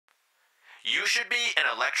You should be in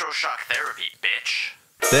electroshock therapy, bitch.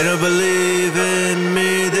 They don't believe in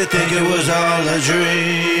me, they think it was all a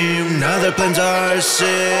dream. Now their plans are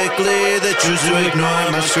sickly, they choose to ignore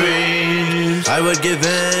my screams. I would give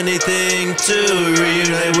anything to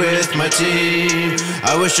reunite with my team.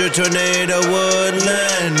 I wish a tornado would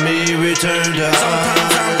let me return to Earth.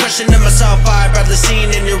 Sometimes I'm questioning myself, I've probably seen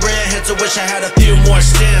in your red hits. I wish I had a few more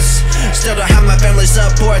stints. Still don't have my family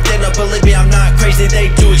support, they don't believe me, I'm not crazy, they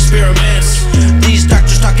do experiments. These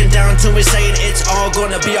doctors talking down to me, saying it's all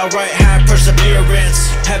gonna be alright, have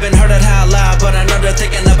perseverance. Haven't heard it out loud, but I know they're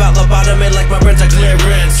thinking about labatomy like my brain's a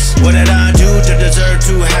clearance. What did I do to deserve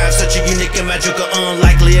to have such a unique and magical,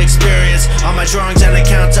 unlikely experience? All my drawings and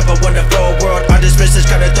accounts of a wonderful world are dismissed,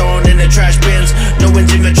 kind of thrown in the trash bins. No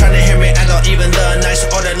one's even trying to hear me at all, even the nice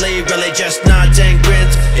orderly really just nods and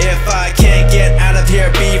grins. If I can't get out of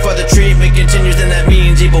here before the treatment continues, then that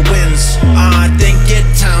means evil wins. I think it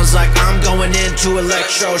sounds like I'm going into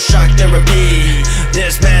electroshock therapy.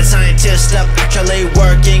 This mad scientist stuff actually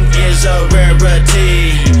working is a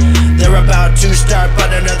rarity. They're about to start, but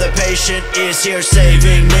another patient is here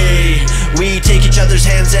saving me. We take each other's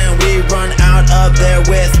hands and we run out of there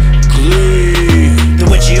with glee. The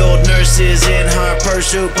witchy old nurse is in her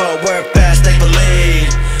pursuit, but we're fast, thankfully.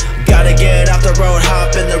 Gotta get off the road,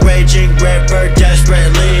 hop in the raging river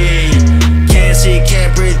desperately. Can't see,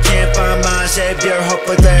 can't breathe, can't find my savior,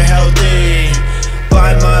 hopefully they're healthy.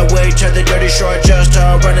 Find my way to the dirty shore just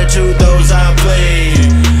to run into those I flee.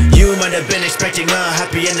 You might have been expecting a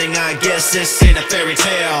happy ending, I guess this ain't a fairy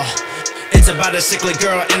tale. It's about a sickly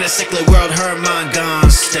girl in a sickly world, her mind gone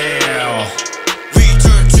stale.